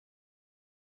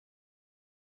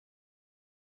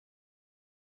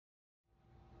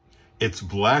It's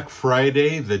Black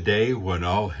Friday, the day when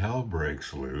all hell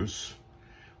breaks loose,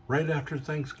 right after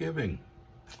Thanksgiving.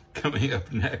 Coming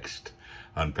up next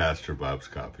on Pastor Bob's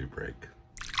Coffee Break.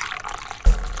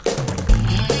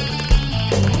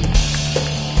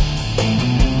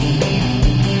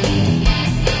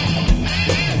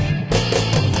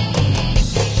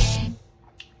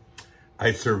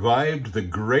 I survived the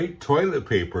great toilet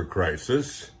paper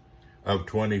crisis of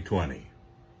 2020.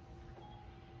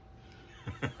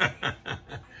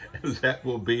 That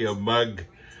will be a mug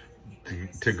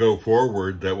to go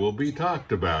forward that will be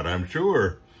talked about, I'm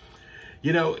sure.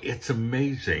 You know, it's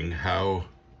amazing how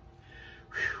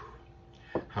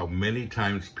many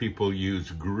times people use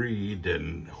greed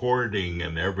and hoarding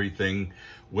and everything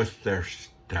with their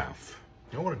stuff.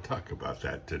 I want to talk about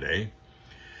that today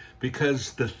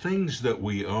because the things that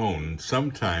we own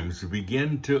sometimes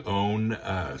begin to own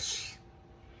us.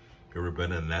 You ever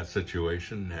been in that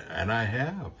situation? And I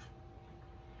have.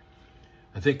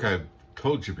 I think I've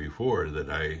told you before that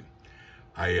I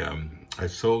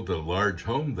sold a large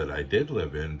home that I did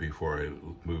live in before I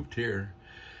moved here,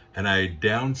 and I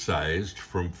downsized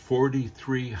from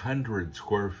 4,300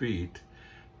 square feet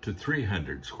to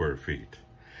 300 square feet.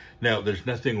 Now, there's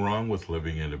nothing wrong with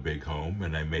living in a big home,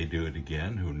 and I may do it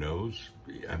again, who knows?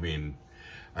 I mean,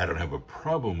 I don't have a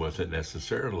problem with it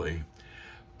necessarily,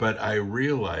 but I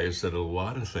realized that a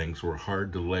lot of things were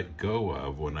hard to let go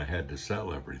of when I had to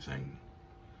sell everything.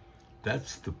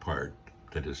 That's the part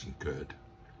that isn't good.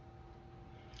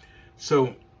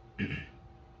 So,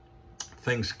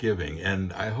 Thanksgiving,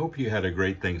 and I hope you had a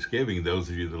great Thanksgiving. Those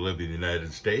of you that live in the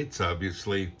United States,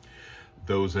 obviously,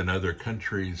 those in other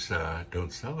countries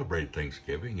don't celebrate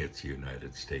Thanksgiving. It's a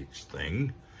United States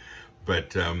thing.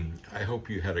 But I hope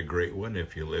you had a great one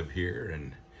if you live here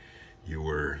and you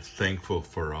were thankful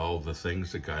for all the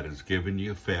things that God has given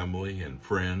you, family and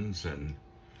friends and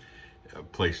a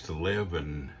place to live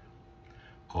and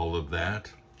all of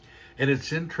that. And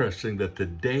it's interesting that the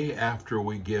day after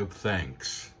we give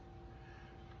thanks,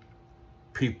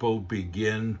 people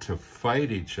begin to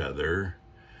fight each other,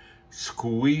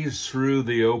 squeeze through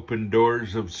the open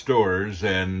doors of stores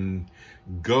and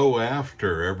go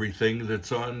after everything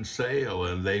that's on sale,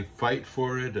 and they fight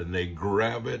for it and they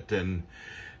grab it. And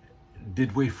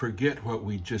did we forget what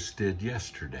we just did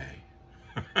yesterday?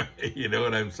 You know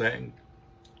what I'm saying?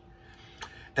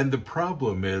 And the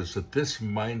problem is that this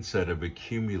mindset of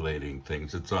accumulating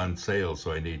things, it's on sale,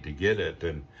 so I need to get it.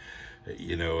 And,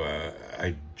 you know,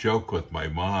 I joke with my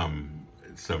mom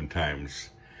sometimes,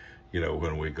 you know,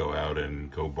 when we go out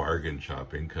and go bargain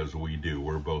shopping, because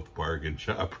we're both bargain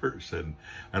shoppers, and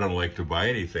I don't like to buy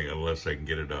anything unless I can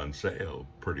get it on sale,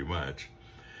 pretty much.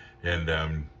 And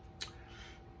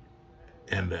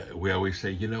we always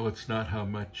say, you know, it's not how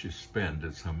much you spend,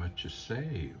 it's how much you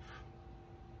save.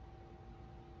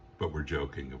 But we're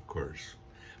joking, of course.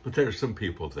 But there are some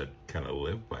people that kind of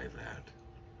live by that.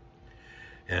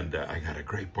 And I got a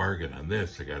great bargain on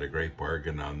this, I got a great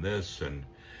bargain on this, and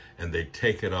they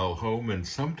take it all home, and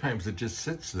sometimes it just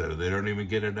sits there. They don't even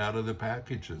get it out of the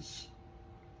packages.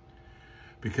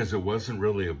 Because it wasn't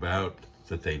really about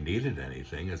that they needed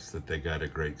anything, it's that they got a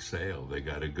great sale, they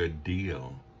got a good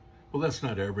deal. Well, that's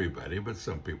not everybody, but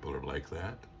some people are like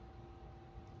that.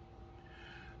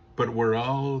 But we're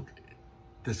all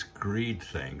this greed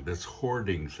thing, this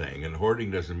hoarding thing, and hoarding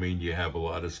doesn't mean you have a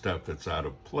lot of stuff that's out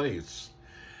of place.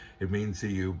 It means that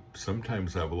you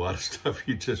sometimes have a lot of stuff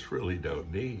you just really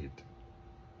don't need.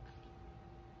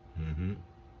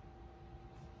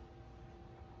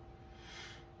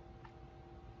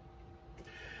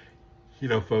 You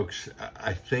know, folks,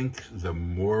 I think the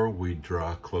more we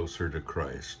draw closer to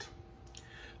Christ,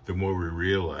 the more we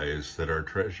realize that our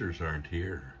treasures aren't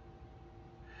here.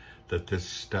 That this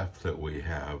stuff that we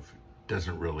have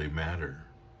doesn't really matter.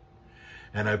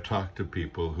 And I've talked to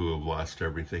people who have lost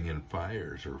everything in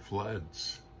fires or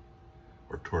floods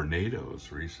or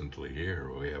tornadoes recently here.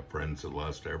 We have friends that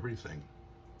lost everything.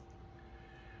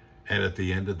 And at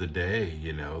the end of the day,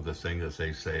 you know, the thing that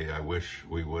they say, I wish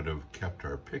we would have kept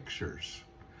our pictures.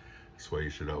 That's why you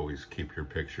should always keep your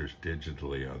pictures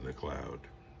digitally on the cloud.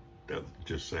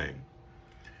 Just saying.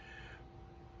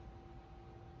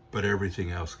 But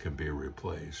everything else can be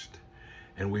replaced.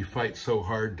 And we fight so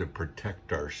hard to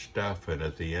protect our stuff, and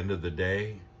at the end of the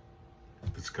day,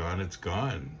 if it's gone, it's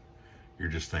gone. You're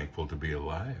just thankful to be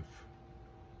alive.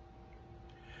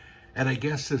 And I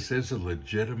guess this is a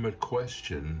legitimate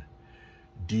question.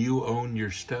 Do you own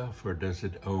your stuff, or does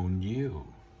it own you?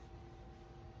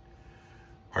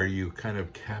 Are you kind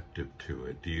of captive to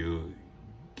it? Do you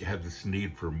have this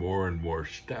need for more and more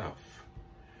stuff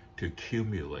to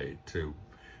accumulate, to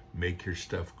make your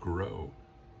stuff grow?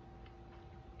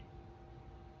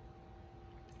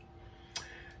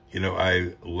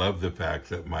 I love the fact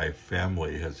that my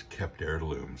family has kept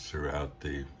heirlooms throughout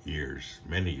the years,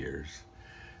 many years.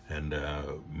 And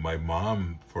my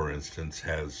mom, for instance,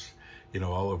 has,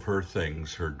 all of her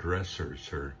things, her dressers,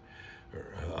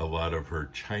 a lot of her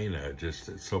china,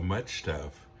 just so much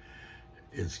stuff.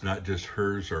 It's not just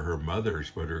hers or her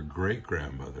mother's, but her great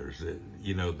grandmother's.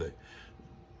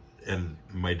 And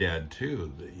my dad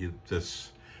too.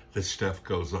 This stuff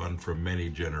goes on for many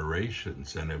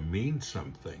generations, and it means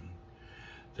something.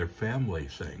 They're family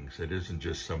things. It isn't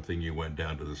just something you went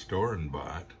down to the store and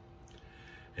bought.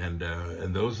 And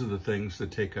those are the things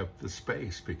that take up the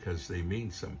space because they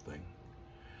mean something.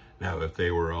 Now, if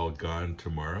they were all gone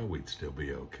tomorrow, we'd still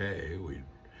be okay.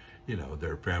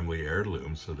 They're family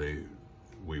heirlooms, so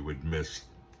we would miss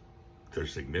their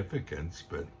significance.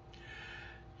 But,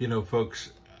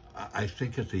 folks, I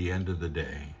think at the end of the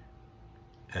day,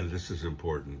 and this is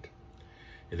important,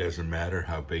 it doesn't matter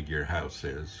how big your house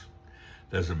is.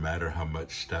 Doesn't matter how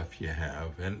much stuff you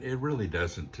have, and it really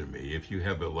doesn't to me. If you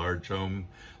have a large home,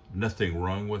 nothing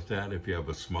wrong with that. If you have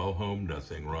a small home,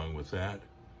 nothing wrong with that.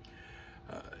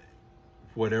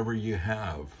 Whatever you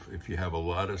have, if you have a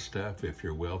lot of stuff, if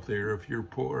you're wealthy or if you're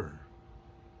poor,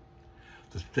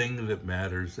 the thing that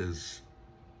matters is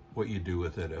what you do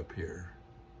with it up here.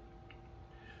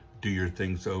 Do your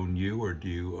things own you, or do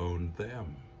you own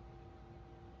them?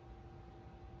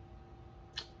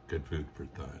 Good food for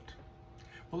thought.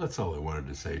 Well, that's all I wanted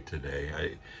to say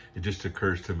today. It just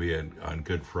occurs to me on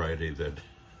Good Friday that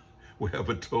we have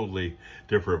a totally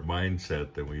different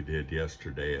mindset than we did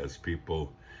yesterday, as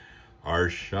people are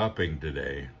shopping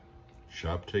today.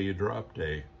 Shop till you drop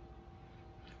day.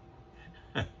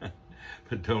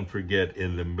 But don't forget,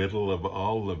 in the middle of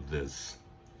all of this,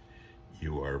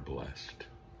 you are blessed.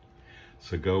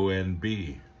 So go and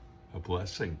be a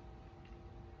blessing.